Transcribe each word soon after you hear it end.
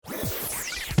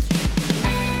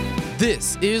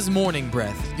This is Morning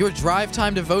Breath, your drive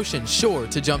time devotion sure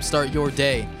to jumpstart your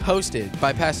day. Hosted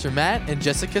by Pastor Matt and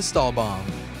Jessica Stahlbaum.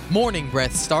 Morning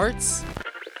Breath starts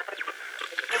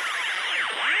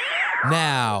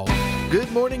now. Good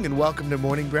morning and welcome to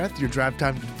Morning Breath, your drive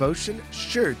time devotion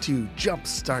sure to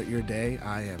jumpstart your day.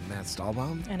 I am Matt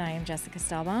Stahlbaum. And I am Jessica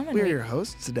Stahlbaum. And We're your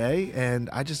hosts today, and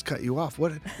I just cut you off.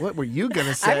 What were you going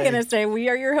to say? I'm going to say we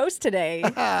are your hosts today.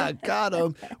 Got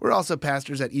him. We're also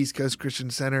pastors at East Coast Christian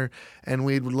Center, and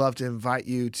we'd love to invite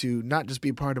you to not just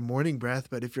be part of Morning Breath,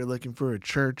 but if you're looking for a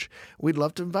church, we'd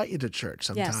love to invite you to church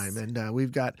sometime. Yes. And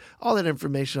we've got all that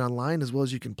information online, as well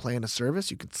as you can plan a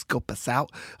service. You can scope us out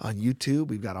on YouTube.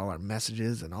 We've got all our messages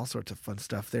and all sorts of fun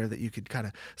stuff there that you could kind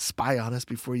of spy on us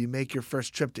before you make your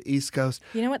first trip to East Coast.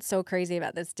 You know what's so crazy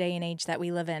about this day and age that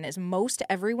we live in is most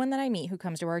everyone that I meet who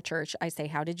comes to our church, I say,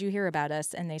 how did you hear about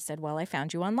us? And they said, well, I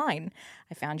found you online.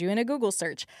 I found you in a Google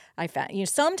search. I found you.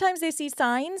 Sometimes they see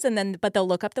signs but they'll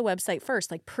look up the website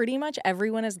first. Like pretty much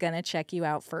everyone is going to check you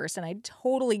out first. And I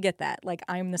totally get that. Like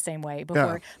I'm the same way.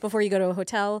 Before you go to a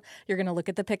hotel, you're going to look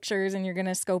at the pictures and you're going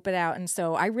to scope it out. And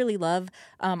so I really love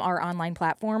our online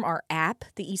platform, our app.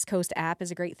 The East Coast app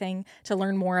is a great thing to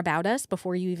learn more about us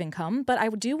before you even come. But I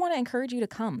do want to encourage you to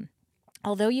come.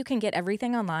 Although you can get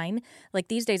everything online, like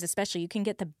these days especially, you can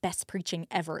get the best preaching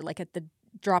ever, like at the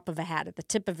drop of a hat, at the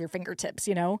tip of your fingertips,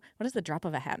 you know? What does the drop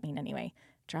of a hat mean anyway?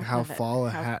 How fall a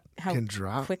hat can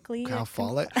drop? Quickly How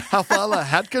fall a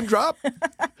hat can drop?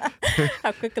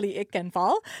 How quickly it can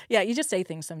fall. Yeah, you just say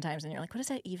things sometimes and you're like, what does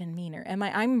that even mean? Or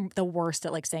I'm the worst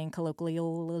at like saying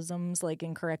colloquialisms like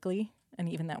incorrectly. And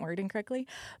even that word incorrectly.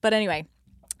 But anyway,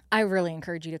 I really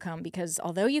encourage you to come because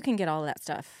although you can get all of that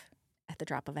stuff at the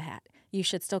drop of a hat, you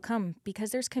should still come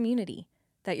because there's community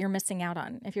that you're missing out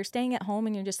on. If you're staying at home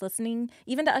and you're just listening,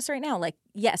 even to us right now, like,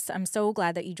 yes, I'm so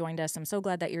glad that you joined us. I'm so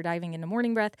glad that you're diving into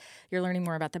Morning Breath. You're learning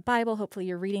more about the Bible. Hopefully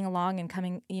you're reading along and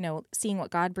coming, seeing what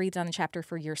God breathes on the chapter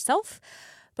for yourself.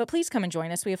 But please come and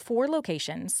join us. We have 4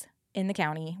 locations in the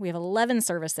county. We have 11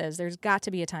 services. There's got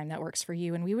to be a time that works for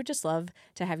you. And we would just love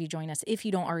to have you join us if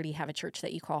you don't already have a church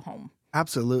that you call home.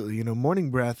 Absolutely.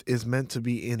 Morning Breath is meant to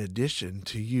be in addition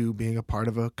to you being a part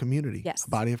of a community, yes, a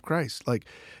body of Christ. Like,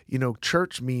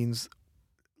 church means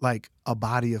like a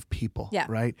body of people, yeah,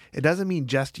 right? It doesn't mean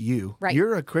just you. Right.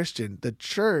 You're a Christian. The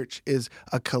church is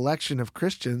a collection of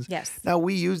Christians. Yes. Now,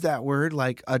 we use that word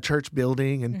like a church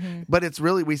building, but it's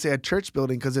really, we say a church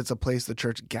building because it's a place the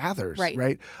church gathers,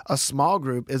 right? A small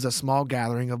group is a small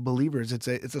gathering of believers. It's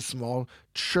a small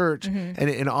church. And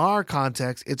in our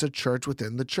context, it's a church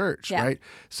within the church, right?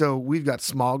 So we've got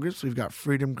small groups, we've got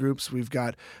freedom groups, we've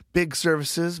got big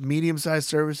services,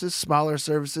 services, smaller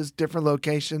services, different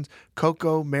locations,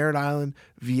 Cocoa, Merritt Island,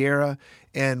 Viera,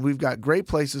 and we've got great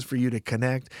places for you to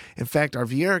connect. In fact, our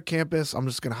Viera campus, I'm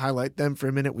just going to highlight them for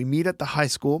a minute. We meet at the high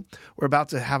school. We're about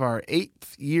to have our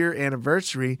 8th year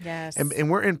anniversary, yes, and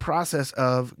we're in process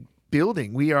of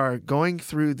building. We are going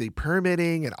through the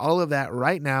permitting and all of that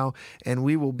right now, and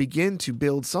we will begin to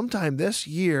build sometime this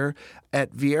year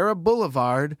at Viera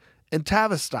Boulevard in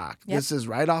Tavistock. Yep. This is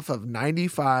right off of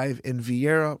 95 in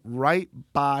Viera, right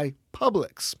by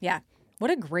Publix. Yeah. What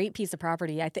a great piece of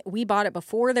property. We bought it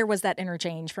before there was that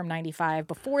interchange from 95,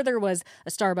 before there was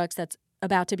a Starbucks that's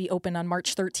about to be open on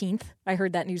March 13th. I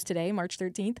heard that news today, March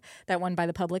 13th, that one by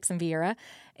the Publix in Viera.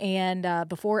 And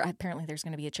before, apparently there's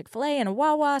going to be a Chick-fil-A and a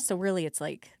Wawa. So really it's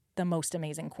like the most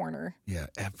amazing corner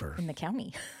ever in the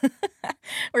county.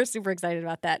 We're super excited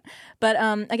about that. But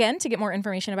again, to get more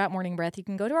information about Morning Breath, you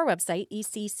can go to our website,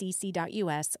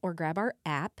 eccc.us, or grab our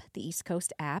app, the East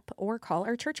Coast app, or call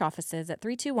our church offices at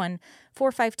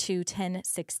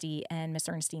 321-452-1060, and Miss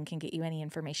Ernstine can get you any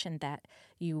information that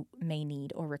you may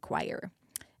need or require.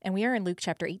 And we are in Luke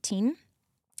chapter 18.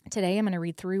 Today I'm going to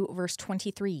read through verse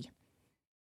 23.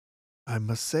 I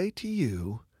must say to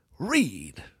you,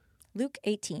 read. Luke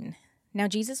 18. Now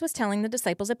Jesus was telling the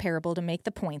disciples a parable to make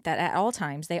the point that at all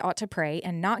times they ought to pray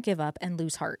and not give up and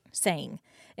lose heart, saying,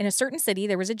 in a certain city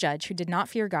there was a judge who did not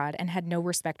fear God and had no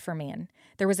respect for man.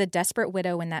 There was a desperate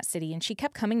widow in that city, and she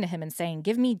kept coming to him and saying,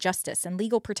 give me justice and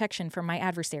legal protection from my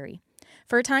adversary.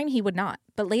 For a time he would not,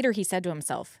 but later he said to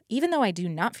himself, even though I do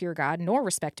not fear God nor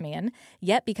respect man,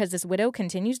 yet because this widow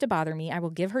continues to bother me, I will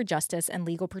give her justice and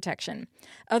legal protection.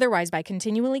 Otherwise, by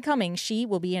continually coming, she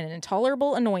will be an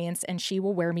intolerable annoyance and she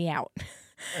will wear me out.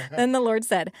 Then the Lord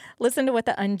said, listen to what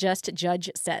the unjust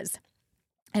judge says.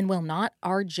 And will not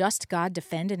our just God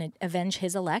defend and avenge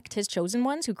his elect, his chosen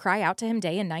ones who cry out to him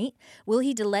day and night? Will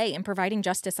he delay in providing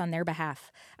justice on their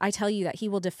behalf? I tell you that he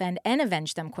will defend and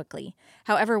avenge them quickly.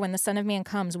 However, when the Son of Man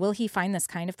comes, will he find this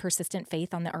kind of persistent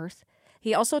faith on the earth?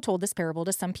 He also told this parable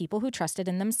to some people who trusted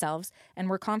in themselves and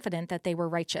were confident that they were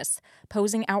righteous,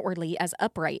 posing outwardly as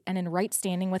upright and in right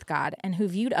standing with God, and who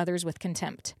viewed others with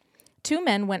contempt. 2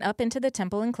 men went up into the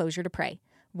temple enclosure to pray,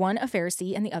 one a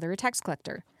Pharisee and the other a tax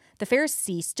collector. The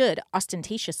Pharisee stood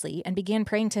ostentatiously and began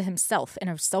praying to himself in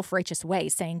a self-righteous way,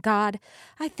 saying, God,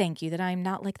 I thank you that I am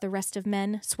not like the rest of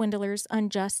men, swindlers,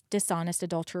 unjust, dishonest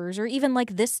adulterers, or even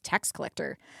like this tax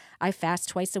collector. I fast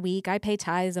twice a week, I pay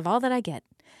tithes of all that I get.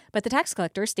 But the tax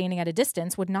collector, standing at a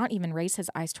distance, would not even raise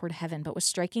his eyes toward heaven, but was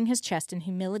striking his chest in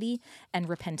humility and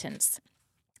repentance,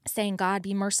 saying, God,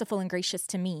 be merciful and gracious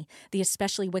to me, the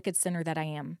especially wicked sinner that I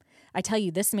am. I tell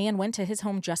you, this man went to his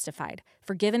home justified,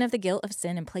 forgiven of the guilt of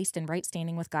sin and placed in right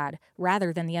standing with God,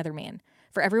 rather than the other man.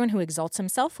 For everyone who exalts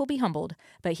himself will be humbled,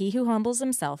 but he who humbles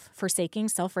himself, forsaking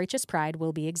self-righteous pride,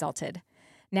 will be exalted.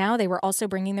 Now they were also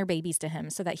bringing their babies to him,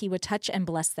 so that he would touch and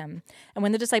bless them. And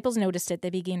when the disciples noticed it, they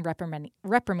began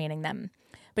reprimanding them.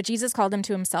 But Jesus called them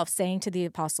to himself, saying to the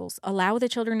apostles, Allow the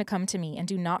children to come to me, and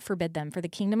do not forbid them, for the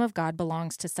kingdom of God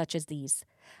belongs to such as these.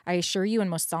 I assure you and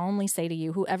most solemnly say to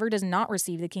you, whoever does not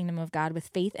receive the kingdom of God with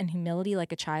faith and humility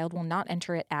like a child will not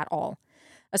enter it at all.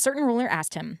 A certain ruler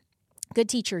asked him, Good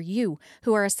teacher, you,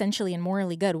 who are essentially and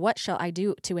morally good, what shall I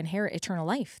do to inherit eternal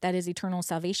life, that is, eternal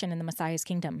salvation in the Messiah's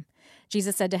kingdom?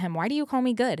 Jesus said to him, Why do you call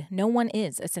me good? No one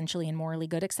is essentially and morally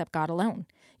good except God alone.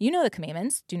 You know the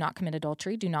commandments. Do not commit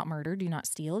adultery, do not murder, do not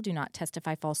steal, do not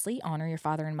testify falsely, honor your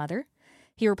father and mother.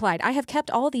 He replied, I have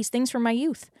kept all these things from my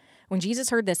youth. When Jesus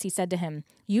heard this, he said to him,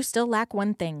 You still lack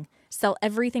one thing. Sell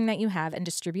everything that you have and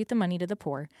distribute the money to the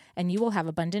poor, and you will have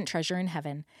abundant treasure in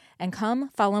heaven. And come,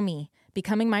 follow me,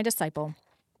 becoming my disciple,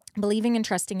 believing and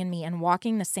trusting in me, and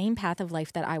walking the same path of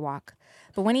life that I walk.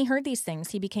 But when he heard these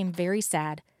things, he became very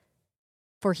sad,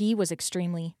 for he was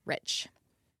extremely rich.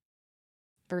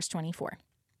 Verse 24.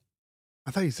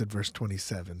 I thought you said verse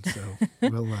 27, so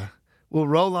we'll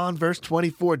roll on. Verse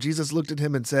 24, Jesus looked at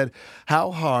him and said,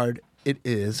 How hard it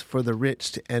is for the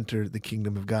rich to enter the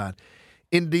kingdom of God.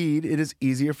 Indeed, it is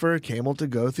easier for a camel to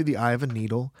go through the eye of a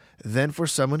needle than for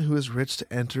someone who is rich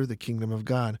to enter the kingdom of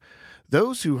God.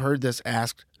 Those who heard this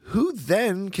asked, Who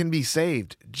then can be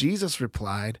saved? Jesus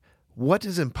replied, What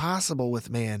is impossible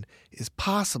with man is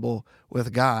possible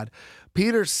with God.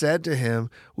 Peter said to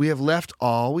him, We have left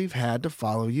all we've had to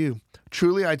follow you.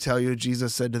 Truly I tell you,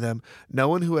 Jesus said to them, no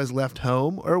one who has left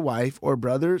home or wife or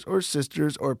brothers or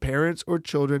sisters or parents or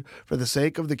children for the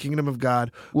sake of the kingdom of God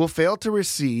will fail to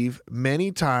receive many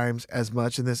times as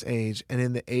much in this age and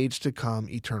in the age to come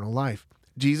eternal life.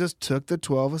 Jesus took the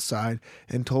 12 aside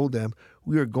and told them,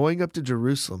 We are going up to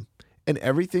Jerusalem, and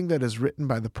everything that is written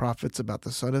by the prophets about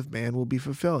the Son of Man will be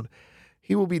fulfilled.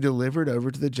 He will be delivered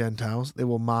over to the Gentiles. They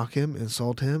will mock him,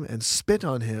 insult him, and spit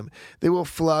on him. They will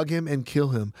flog him and kill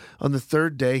him. On the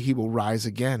 3rd day he will rise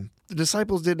again. The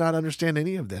disciples did not understand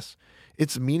any of this.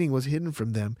 Its meaning was hidden from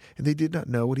them, and they did not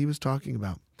know what he was talking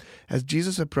about. As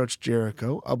Jesus approached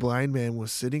Jericho, a blind man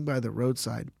was sitting by the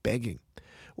roadside, begging.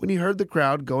 When he heard the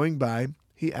crowd going by,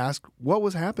 he asked what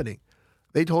was happening.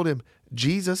 They told him,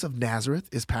 Jesus of Nazareth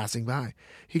is passing by.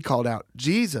 He called out,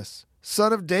 Jesus,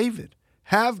 Son of David,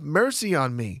 have mercy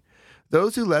on me.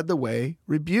 Those who led the way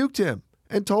rebuked him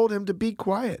and told him to be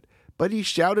quiet. But he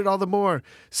shouted all the more,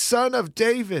 Son of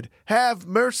David, have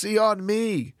mercy on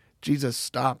me. Jesus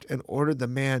stopped and ordered the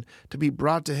man to be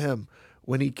brought to him.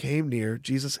 When he came near,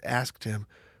 Jesus asked him,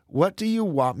 What do you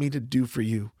want me to do for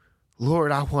you?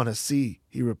 Lord, I want to see,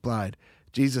 he replied.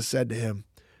 Jesus said to him,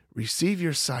 Receive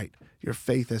your sight. Your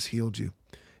faith has healed you.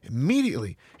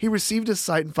 Immediately, he received his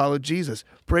sight and followed Jesus,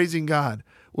 praising God.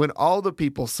 When all the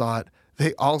people saw it,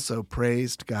 they also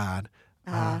praised God.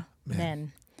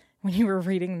 Amen. When you were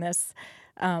reading this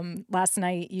last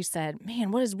night, you said,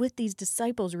 Man, what is with these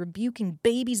disciples rebuking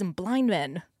babies and blind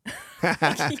men?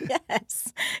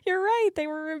 Yes, you're right. They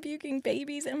were rebuking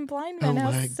babies and blind men.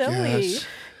 How silly. Gosh.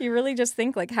 You really just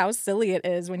think like how silly it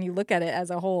is when you look at it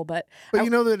as a whole. But you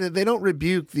know that they don't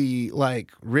rebuke the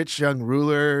like rich young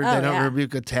ruler. They don't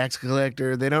rebuke a tax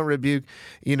collector. They don't rebuke,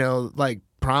 like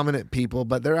prominent people,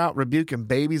 but they're out rebuking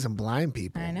babies and blind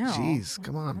people. I know. Jeez,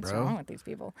 come on, What's bro. What's wrong with these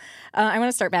people? I want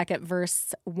to start back at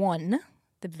verse 1.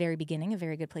 The very beginning, a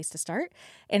very good place to start.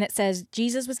 And it says,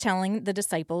 Jesus was telling the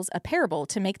disciples a parable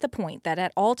to make the point that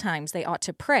at all times they ought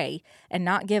to pray and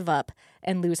not give up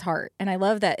and lose heart. And I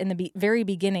love that in the very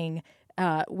beginning,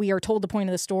 we are told the point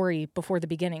of the story before the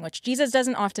beginning, which Jesus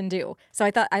doesn't often do. So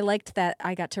I liked that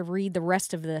I got to read the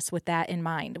rest of this with that in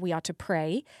mind. We ought to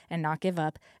pray and not give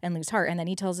up and lose heart. And then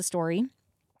he tells a story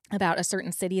about a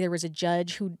certain city. There was a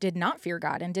judge who did not fear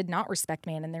God and did not respect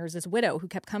man. And there was this widow who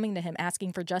kept coming to him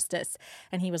asking for justice.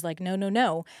 And he was like, no, no,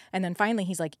 no. And then finally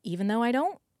he's like, even though I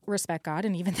don't respect God,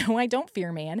 and even though I don't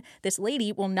fear man, this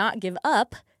lady will not give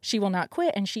up. She will not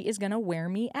quit, and she is going to wear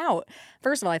me out.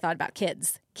 First of all, I thought about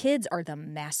kids. Kids are the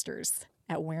masters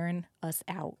at wearing us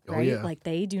out, right? Oh, yeah. Like,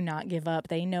 they do not give up.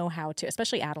 They know how to,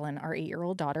 especially Adeline, our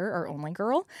 8-year-old daughter, our only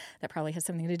girl. That probably has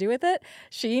something to do with it.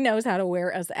 She knows how to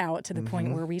wear us out to the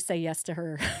point where we say yes to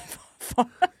her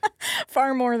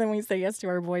far more than we say yes to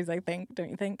our boys, I think.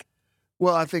 Don't you think?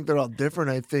 Well, I think they're all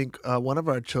different. I think one of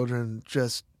our children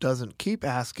just doesn't keep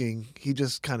asking. He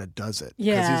just kind of does it.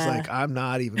 Yeah. Because he's like, I'm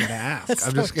not even going to ask. That's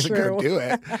I'm just going to go do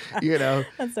it. You know?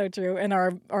 That's so true. And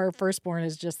our firstborn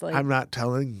is just like... I'm not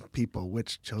telling people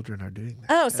which children are doing that.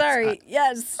 Oh, sorry.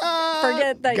 Yes.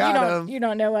 Forget that you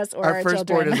don't know us or our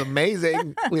firstborn children. is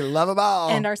amazing. We love them all.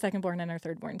 And our secondborn and our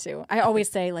thirdborn, too. I always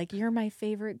say, like, you're my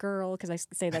favorite girl, because I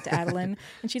say that to Adeline.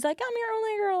 And she's like, I'm your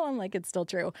only girl. I'm like, it's still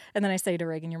true. And then I say to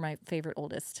Reagan, you're my favorite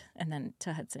oldest. And then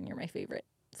to Hudson, you're my favorite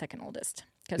second oldest.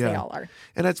 Because they all are.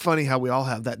 And it's funny how we all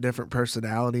have that different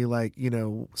personality. Like, you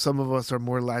know, some of us are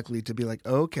more likely to be like,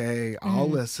 okay, I'll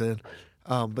listen,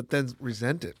 but then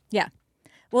resent it. Yeah.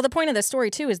 Well, the point of this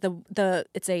story, too, is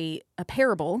it's a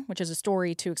parable, which is a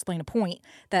story to explain a point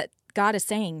that God is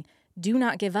saying, do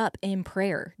not give up in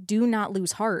prayer. Do not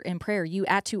lose heart in prayer. You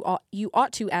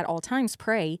ought to at all times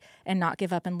pray and not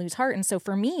give up and lose heart. And so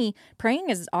for me, praying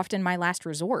is often my last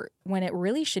resort when it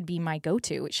really should be my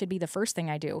go-to. It should be the first thing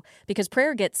I do, because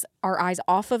prayer gets our eyes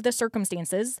off of the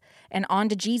circumstances and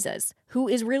onto Jesus, who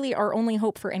is really our only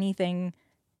hope for anything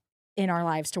in our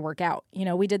lives to work out. You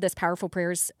know, we did this Powerful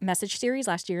Prayers message series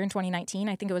last year in 2019.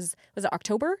 I think was it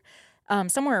October?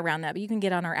 Somewhere around that, but you can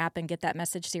get on our app and get that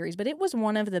message series. But it was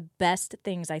one of the best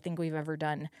things I think we've ever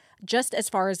done, just as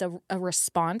far as a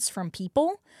response from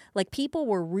people. Like, people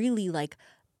were really like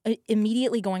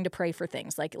immediately going to pray for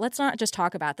things. Like, let's not just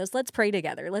talk about this. Let's pray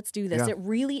together. Let's do this. Yeah. It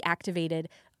really activated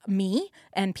me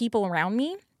and people around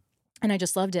me. And I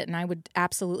just loved it. And I would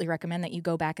absolutely recommend that you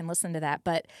go back and listen to that.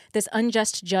 But this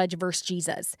unjust judge versus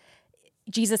Jesus.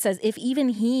 Jesus says, if even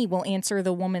he will answer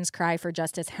the woman's cry for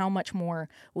justice, how much more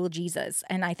will Jesus?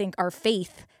 And I think our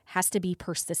faith has to be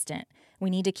persistent. We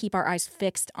need to keep our eyes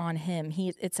fixed on him.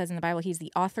 It says in the Bible, he's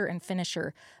the author and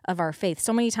finisher of our faith.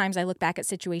 So many times I look back at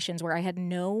situations where I had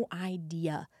no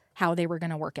idea how they were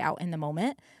going to work out in the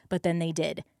moment, but then they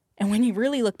did. And when you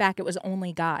really look back, it was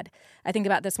only God. I think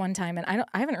about this one time, and I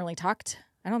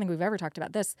don't think we've ever talked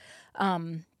about this,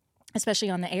 especially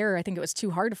on the air. I think it was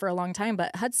too hard for a long time.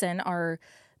 But Hudson, our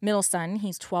middle son,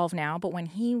 he's 12 now, but when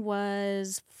he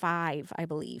was 5, I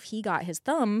believe, he got his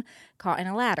thumb caught in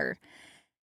a ladder.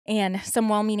 And some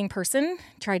well-meaning person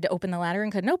tried to open the ladder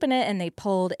and couldn't open it, and they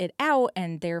pulled it out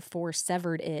and therefore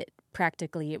severed it.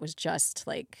 Practically, it was just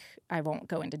like, I won't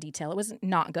go into detail. It was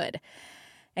not good.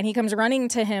 And he comes running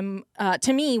to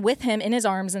me with him in his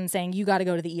arms and saying, you got to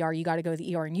go to the ER, you got to go to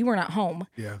the ER. And you were not home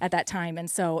at that time.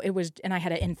 And so it was, and I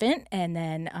had an infant and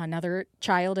then another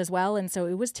child as well. And so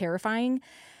it was terrifying.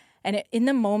 And in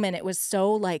the moment, it was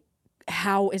so like,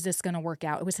 how is this going to work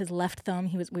out? It was his left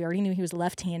thumb. We already knew he was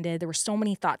left-handed. There were so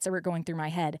many thoughts that were going through my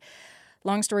head.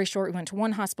 Long story short, we went to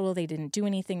one hospital. They didn't do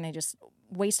anything. They just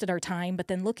wasted our time. But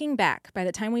then looking back, by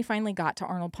the time we finally got to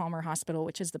Arnold Palmer Hospital,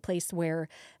 which is the place where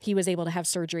he was able to have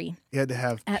surgery. He had to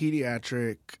have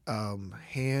pediatric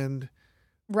hand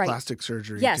plastic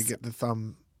surgery to get the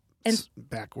thumb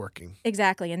back working.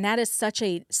 Exactly. And that is such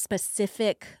a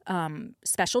specific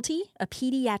specialty, a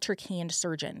pediatric hand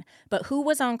surgeon. But who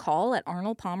was on call at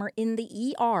Arnold Palmer in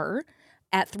the ER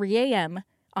at 3 a.m.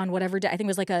 on whatever day? I think it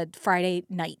was like a Friday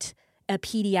night. A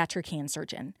pediatric hand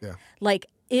surgeon. Yeah. Like,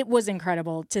 it was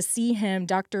incredible to see him,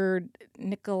 Dr.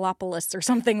 Nikolopoulos or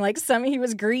something like he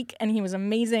was Greek and he was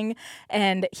amazing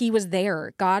and he was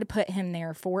there. God put him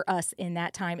there for us in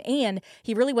that time. And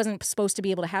he really wasn't supposed to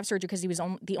be able to have surgery because he was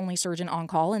the only surgeon on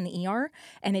call in the ER.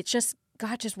 And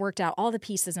God just worked out all the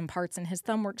pieces and parts, and his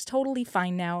thumb works totally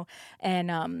fine now.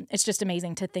 And it's just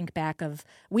amazing to think back of,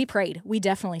 we prayed. We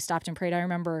definitely stopped and prayed. I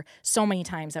remember so many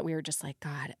times that we were just like,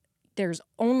 God, there's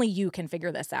only you can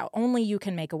figure this out. Only you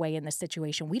can make a way in this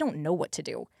situation. We don't know what to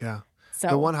do. Yeah. So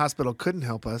the one hospital couldn't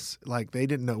help us. Like, they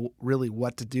didn't know really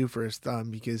what to do for his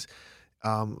thumb because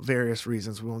various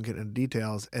reasons. We won't get into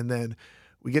details. And then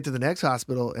we get to the next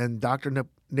hospital, and Dr.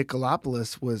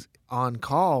 Nikolopoulos was on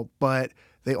call, but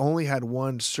they only had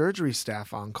one surgery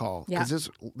staff on call. Because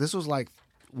this was like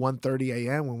 1:30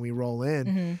 a.m. when we roll in.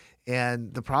 Mm-hmm.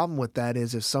 And the problem with that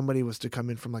is if somebody was to come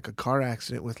in from like a car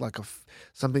accident with like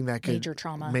something that could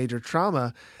major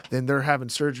trauma, then they're having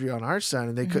surgery on our son,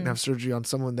 and they couldn't have surgery on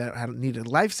someone that needed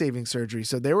life-saving surgery.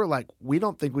 So they were like, we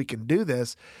don't think we can do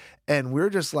this. And we're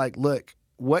just like, look,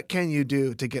 what can you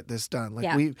do to get this done?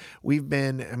 Like we've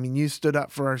been, I mean, you stood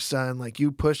up for our son, like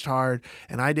you pushed hard,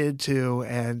 and I did too.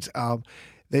 And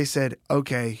they said,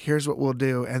 okay, here's what we'll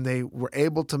do. And they were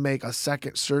able to make a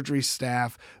second surgery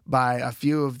staff by a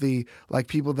few of the like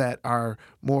people that are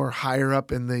more higher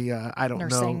up in the,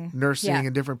 nursing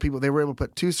and different people. They were able to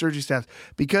put 2 surgery staffs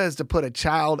because to put a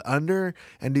child under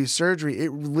and do surgery,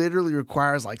 it literally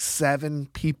requires like 7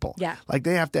 people. Yeah. Like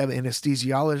they have to have an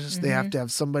anesthesiologist. They have to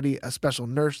have somebody, a special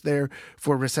nurse there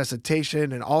for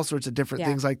resuscitation and all sorts of different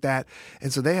things like that.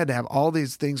 And so they had to have all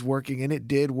these things working, and it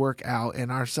did work out.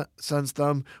 And our son's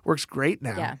thumb works great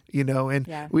now, you know, and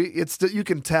you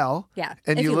can tell,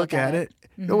 and you look at it.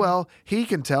 Well, he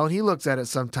can tell, and he looks at it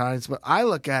sometimes, but I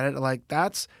look at it like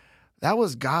that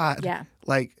was God,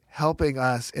 like helping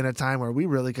us in a time where we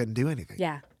really couldn't do anything.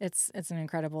 Yeah, it's an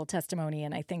incredible testimony,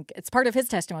 and I think it's part of his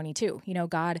testimony too. You know,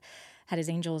 God had his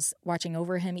angels watching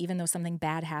over him, even though something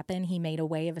bad happened. He made a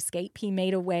way of escape. He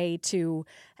made a way to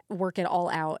work it all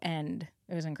out, and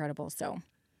it was incredible. So.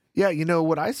 Yeah, you know,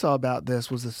 what I saw about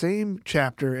this was the same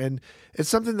chapter, and it's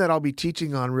something that I'll be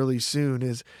teaching on really soon,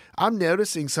 is I'm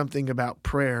noticing something about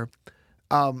prayer.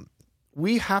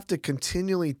 We have to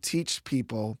continually teach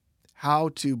people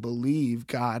how to believe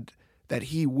God, that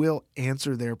he will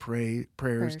answer their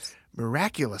prayers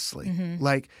miraculously.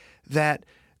 Like that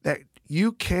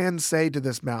you can say to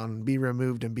this mountain, be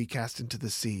removed and be cast into the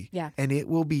sea, and it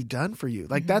will be done for you.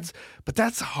 Like but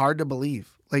that's hard to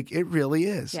believe. Like it really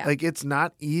is. Like it's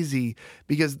not easy,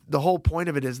 because the whole point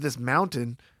of it is this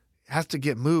mountain has to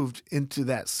get moved into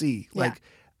that sea. Like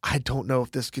I don't know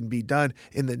if this can be done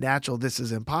in the natural. This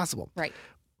is impossible. Right.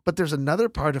 But there's another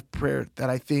part of prayer that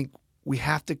I think we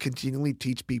have to continually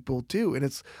teach people too. And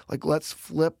it's like, let's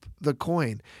flip the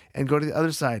coin and go to the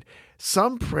other side.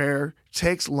 Some prayer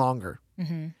takes longer,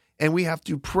 and we have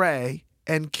to pray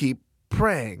and keep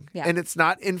praying. And it's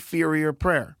not inferior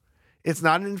prayer. It's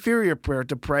not an inferior prayer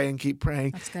to pray and keep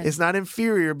praying. It's not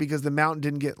inferior because the mountain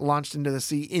didn't get launched into the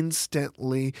sea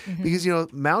instantly. Because, you know,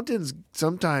 mountains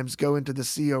sometimes go into the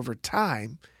sea over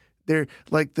time. They're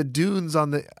like the dunes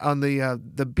on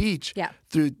the beach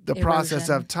through the process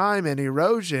of time and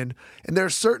erosion. And there are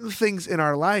certain things in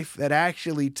our life that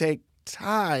actually take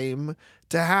time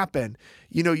to happen.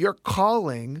 You know, your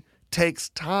calling takes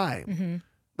time.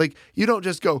 Like you don't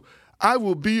just go, I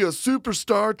will be a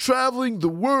superstar traveling the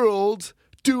world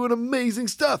doing amazing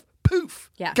stuff. Poof.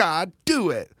 God,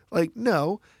 do it. Like,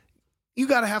 no, you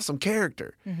got to have some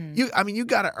character. You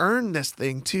got to earn this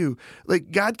thing too.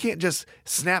 Like God can't just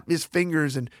snap his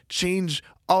fingers and change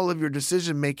all of your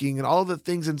decision making and all the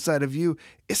things inside of you.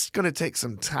 It's going to take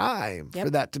some time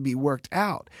for that to be worked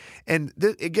out. And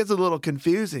it gets a little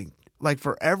confusing. Like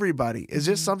for everybody, is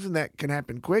this something that can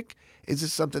happen quick? Is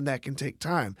this something that can take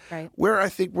time? Right. Where I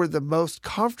think we're the most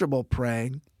comfortable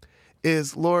praying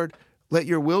is, Lord, let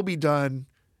your will be done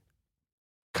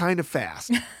kind of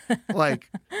fast. Like,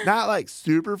 not like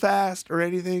super fast or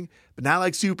anything, but not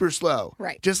like super slow.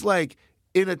 Right. Just like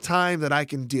in a time that I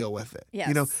can deal with it. Yes.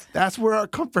 You know, that's where our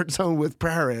comfort zone with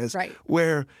prayer is. Right.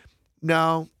 Where,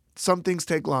 no, some things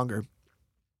take longer.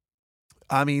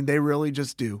 I mean, they really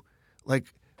just do. Like,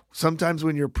 sometimes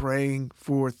when you're praying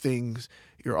for things,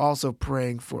 you're also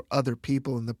praying for other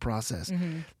people in the process.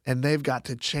 And they've got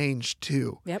to change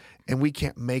too. And we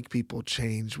can't make people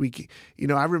change.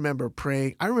 I remember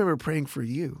praying for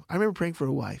you. I remember praying for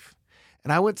a wife.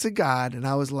 And I went to God and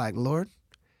I was like, Lord,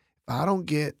 if I don't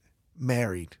get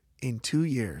married in 2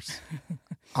 years,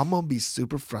 I'm going to be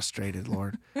super frustrated,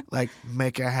 Lord. Like,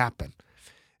 make it happen.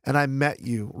 And I met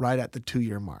you right at the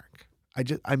 2-year mark.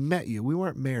 I met you. We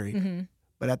weren't married.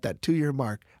 But at that 2-year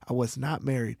mark, I was not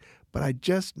married, but I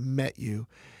just met you.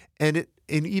 And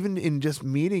even in just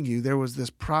meeting you, there was this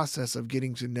process of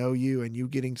getting to know you and you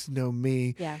getting to know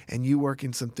me and you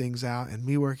working some things out and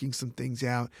me working some things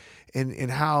out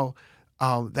and how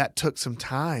that took some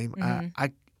time.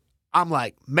 I'm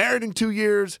like, married in 2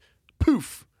 years,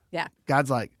 poof. God's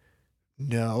like,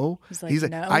 no. He's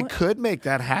like, no. I could make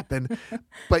that happen,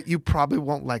 but you probably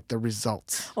won't like the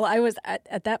results. Well, I was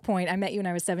at that point, I met you when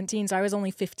I was 17, so I was only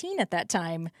 15 at that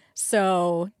time.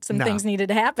 So some things needed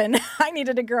to happen. I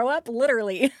needed to grow up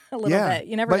literally a little bit.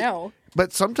 You never know.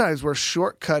 But sometimes we're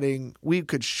shortcutting. We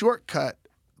could shortcut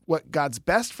what God's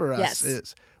best for us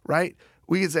is, right?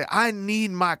 We could say, I need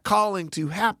my calling to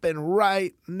happen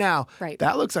right now. Right.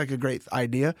 That looks like a great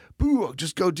idea. Boo,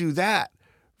 just go do that.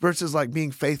 Versus like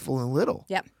being faithful in little.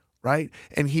 Right?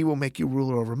 And he will make you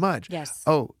ruler over much. Yes.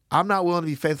 Oh, I'm not willing to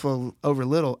be faithful over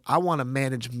little. I want to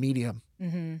manage medium.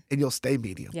 And you'll stay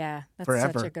medium. Yeah. That's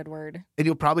forever. such a good word. And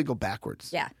you'll probably go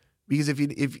backwards. Yeah. Because if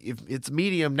it's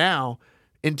medium now,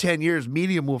 in 10 years,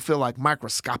 medium will feel like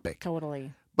microscopic.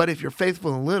 Totally. But if you're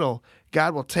faithful in little,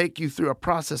 God will take you through a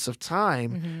process of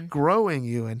time, growing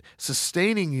you and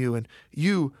sustaining you, and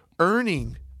you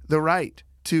earning the right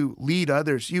to lead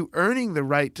others, you earning the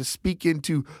right to speak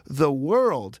into the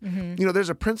world. You know, there's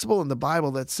a principle in the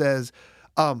Bible that says,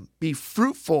 be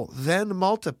fruitful, then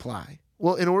multiply.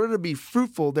 Well, in order to be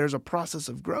fruitful, there's a process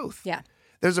of growth. Yeah.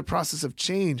 There's a process of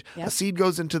change. Yep. A seed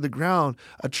goes into the ground.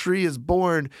 A tree is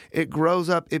born. It grows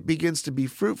up. It begins to be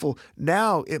fruitful.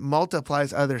 Now it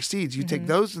multiplies other seeds. You take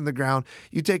those in the ground.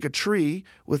 You take a tree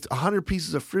with 100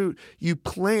 pieces of fruit. You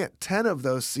plant 10 of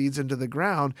those seeds into the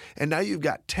ground. And now you've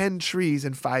got 10 trees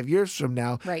in 5 years from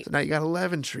now. Right. So now you got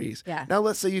 11 trees. Yeah. Now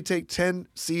let's say you take 10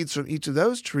 seeds from each of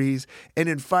those trees. And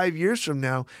in 5 years from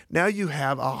now you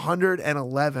have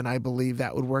 111, I believe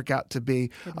that would work out to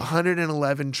be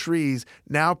 111 trees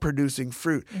now producing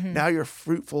fruit. Now you're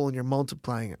fruitful and you're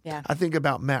multiplying it. Yeah. I think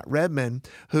about Matt Redman,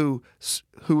 who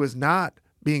was not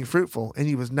being fruitful and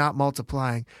he was not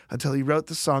multiplying until he wrote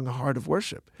the song "A Heart of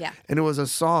Worship." Yeah. And it was a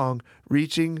song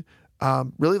reaching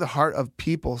really the heart of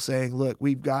people, saying, look,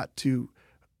 we've got to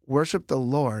worship the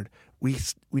Lord. We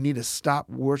need to stop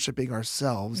worshiping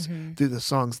ourselves through the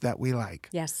songs that we like.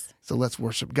 Yes. So let's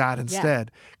worship God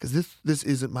instead, because this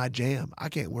isn't my jam. I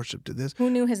can't worship to this. Who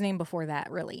knew his name before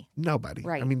that, really? Nobody.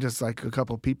 Right. I mean, just like a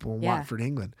couple of people in Watford,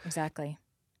 England. Exactly.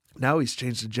 Now he's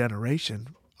changed the generation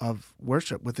of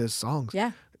worship with his songs.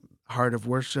 Yeah. Heart of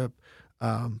Worship,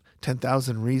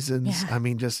 10,000 Reasons. Yeah. I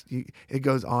mean, it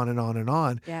goes on and on and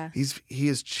on. Yeah. He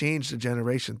has changed the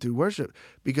generation through worship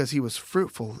because he was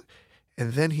fruitful.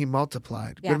 And then he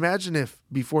multiplied. Yeah. But imagine if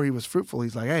before he was fruitful,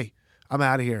 he's like, hey, I'm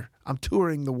out of here. I'm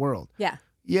touring the world. Yeah.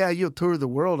 Yeah, you'll tour the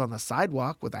world on the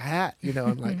sidewalk with a hat,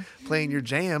 and like playing your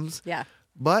jams. Yeah.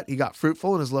 But he got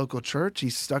fruitful in his local church. He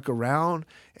stuck around.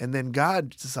 And then God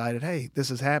decided, hey, this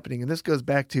is happening. And this goes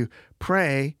back to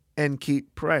pray and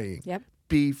keep praying. Yep.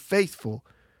 Be faithful.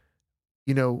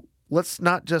 Let's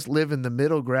not just live in the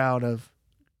middle ground of,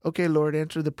 okay, Lord,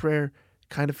 answer the prayer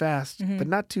kind of fast, but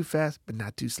not too fast, but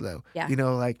not too slow. Yeah.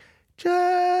 Like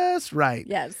just right.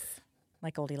 Yes.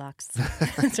 Like Goldilocks.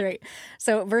 That's right.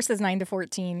 So verses 9 to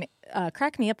 14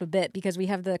 crack me up a bit because we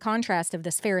have the contrast of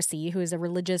this Pharisee who is a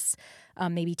religious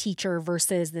maybe teacher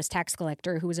versus this tax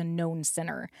collector who is a known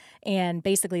sinner. And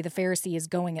basically the Pharisee is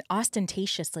going and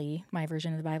ostentatiously, my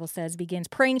version of the Bible says, begins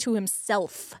praying to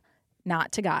himself,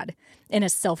 not to God, in a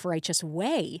self-righteous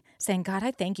way, saying, God, I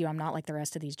thank you. I'm not like the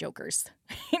rest of these jokers.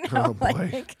 Oh,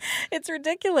 boy. Like, it's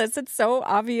ridiculous. It's so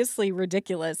obviously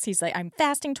ridiculous. He's like, I'm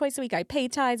fasting twice a week. I pay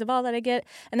tithes of all that I get.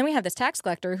 And then we have this tax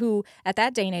collector who at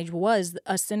that day and age was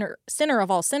a sinner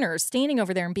of all sinners, standing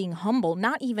over there and being humble,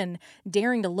 not even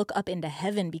daring to look up into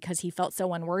heaven because he felt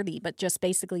so unworthy, but just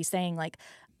basically saying like,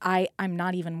 I'm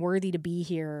not even worthy to be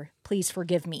here. Please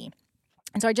forgive me.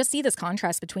 And so I just see this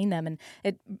contrast between them, and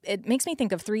it makes me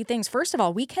think of three things. First of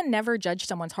all, we can never judge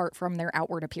someone's heart from their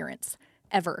outward appearance,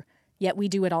 ever. Yet we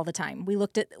do it all the time. We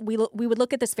would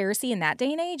look at this Pharisee in that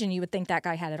day and age, and you would think that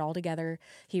guy had it all together.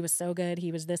 He was so good.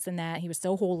 He was this and that. He was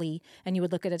so holy. And you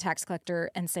would look at a tax collector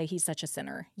and say he's such a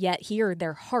sinner. Yet here,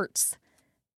 their hearts,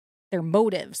 their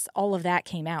motives, all of that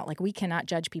came out. Like, we cannot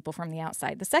judge people from the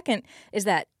outside. The second is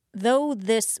that though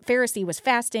this Pharisee was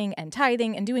fasting and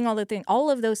tithing and doing all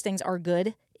of those things are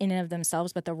good in and of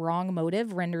themselves, but the wrong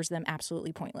motive renders them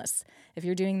absolutely pointless. If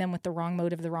you're doing them with the wrong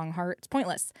motive, the wrong heart, it's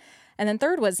pointless. And then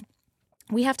third was,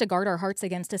 we have to guard our hearts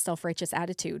against a self-righteous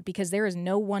attitude because there is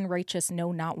no one righteous,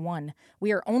 no, not one.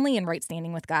 We are only in right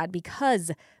standing with God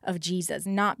because of Jesus,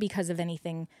 not because of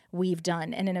anything we've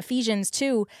done. And in Ephesians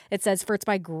 2, it says, for it's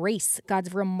by grace,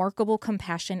 God's remarkable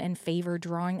compassion and favor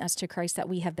drawing us to Christ that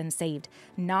we have been saved,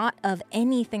 not of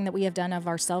anything that we have done of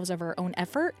ourselves, of our own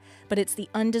effort, but it's the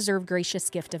undeserved gracious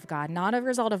gift of God, not a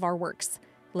result of our works,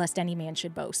 lest any man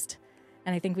should boast.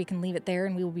 And I think we can leave it there,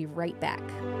 and we will be right back.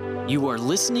 You are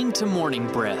listening to Morning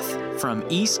Breath from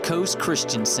East Coast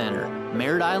Christian Center,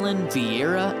 Merritt Island,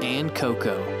 Vieira, and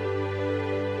Cocoa.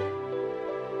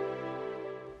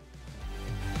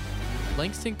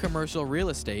 Langston Commercial Real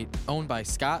Estate, owned by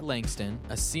Scott Langston,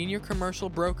 a senior commercial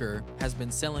broker, has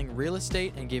been selling real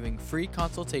estate and giving free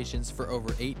consultations for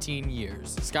over 18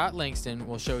 years. Scott Langston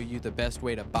will show you the best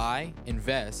way to buy,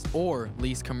 invest, or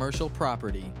lease commercial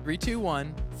property.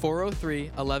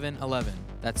 321-403-1111.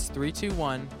 That's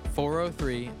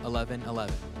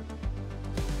 321-403-1111.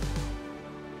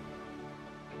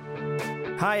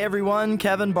 Hi everyone,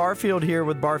 Kevin Barfield here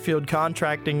with Barfield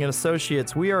Contracting &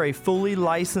 Associates. We are a fully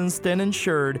licensed and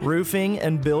insured roofing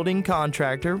and building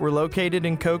contractor. We're located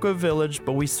in Cocoa Village,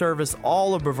 but we service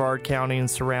all of Brevard County and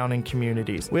surrounding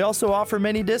communities. We also offer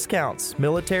many discounts,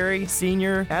 military,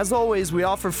 senior. As always, we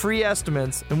offer free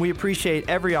estimates, and we appreciate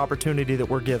every opportunity that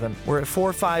we're given. We're at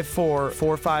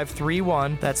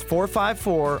 454-4531. That's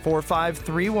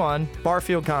 454-4531.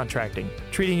 Barfield Contracting,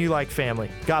 treating you like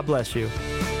family. God bless you.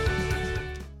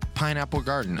 Pineapple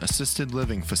Garden Assisted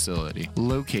Living Facility,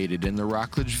 located in the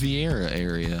Rockledge Vieira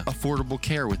area. Affordable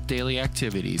care with daily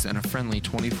activities and a friendly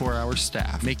 24-hour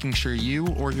staff, making sure you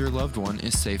or your loved one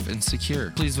is safe and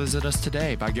secure. Please visit us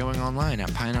today by going online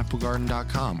at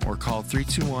pineapplegarden.com or call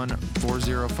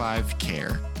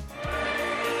 321-405-CARE.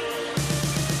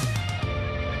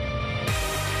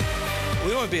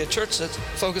 We want to be a church that's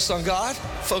focused on God,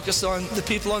 focused on the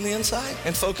people on the inside,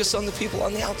 and focused on the people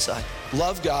on the outside.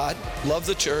 Love God, love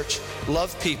the church,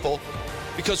 love people,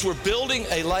 because we're building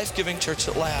a life-giving church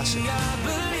that lasts.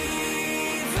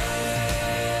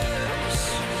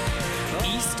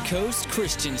 East Coast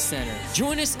Christian Center.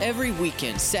 Join us every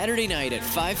weekend, Saturday night at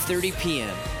 5:30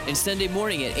 p.m. and Sunday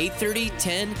morning at 8:30,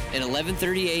 10, and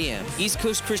 11:30 a.m. East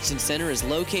Coast Christian Center is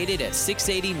located at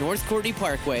 680 North Cordy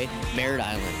Parkway, Merritt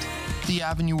Island. The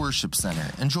Avenue Worship Center.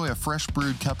 Enjoy a fresh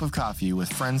brewed cup of coffee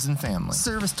with friends and family.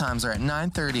 Service times are at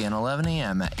 9:30 and 11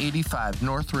 a.m. at 85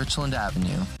 North Richland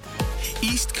Avenue.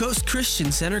 East Coast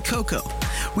Christian Center, Cocoa.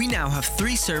 We now have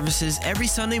 3 services every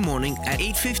Sunday morning at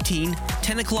 8:15,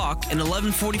 10 o'clock, and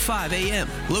 11:45 a.m.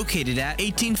 Located at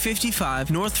 1855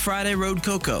 North Friday Road,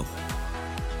 Cocoa.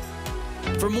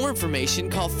 For more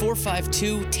information, call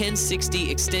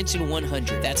 452-1060 extension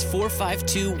 100. That's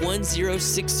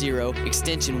 452-1060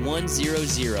 extension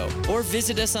 100. Or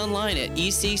visit us online at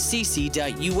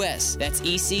eccc.us. That's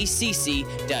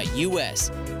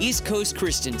eccc.us. East Coast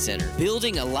Christian Center,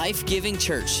 building a life-giving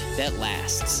church that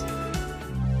lasts.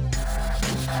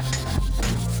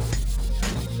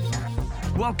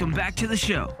 Welcome back to the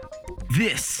show.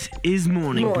 This is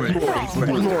Morning Breath.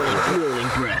 Morning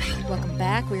Breath. Welcome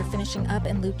back. We are finishing up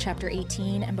in Luke chapter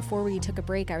 18. And before we took a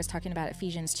break, I was talking about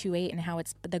Ephesians 2:8 and how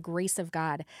it's the grace of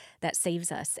God that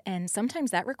saves us. And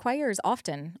sometimes that requires,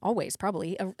 often, always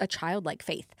probably, a childlike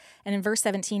faith. And in verse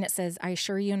 17, it says, I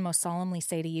assure you and most solemnly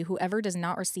say to you, whoever does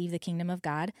not receive the kingdom of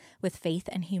God with faith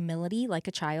and humility like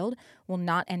a child will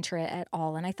not enter it at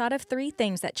all. And I thought of 3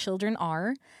 things that children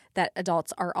are that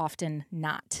adults are often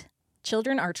not.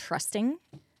 Children are trusting.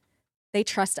 They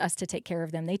trust us to take care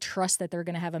of them. They trust that they're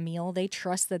going to have a meal. They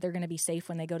trust that they're going to be safe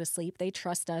when they go to sleep. They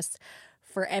trust us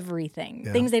for everything.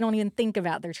 Yeah. Things they don't even think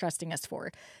about, they're trusting us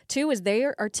for. 2 is they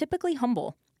are typically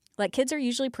humble. Like, kids are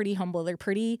usually pretty humble. They're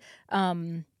pretty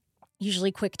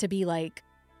usually quick to be like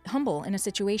humble in a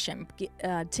situation,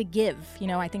 to give. You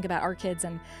know, I think about our kids,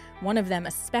 and one of them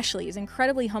especially is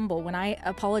incredibly humble. When I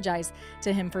apologize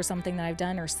to him for something that I've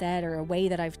done or said or a way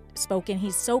that I've spoken,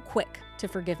 he's so quick to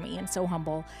forgive me and so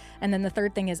humble. And then the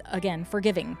third thing is, again,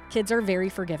 forgiving. Kids are very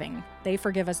forgiving. They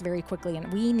forgive us very quickly,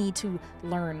 and we need to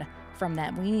learn from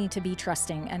them. We need to be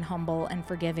trusting and humble and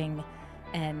forgiving,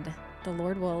 and the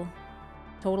Lord will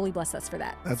totally bless us for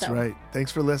that. That's right.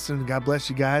 Thanks for listening. God bless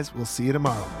you guys. We'll see you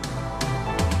tomorrow.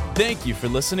 Thank you for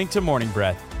listening to Morning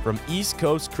Breath from East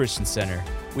Coast Christian Center.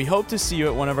 We hope to see you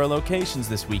at one of our locations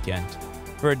this weekend.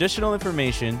 For additional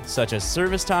information, such as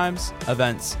service times,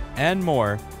 events, and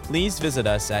more, please visit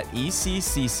us at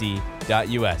eccc.us.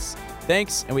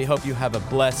 Thanks, and we hope you have a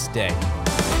blessed day.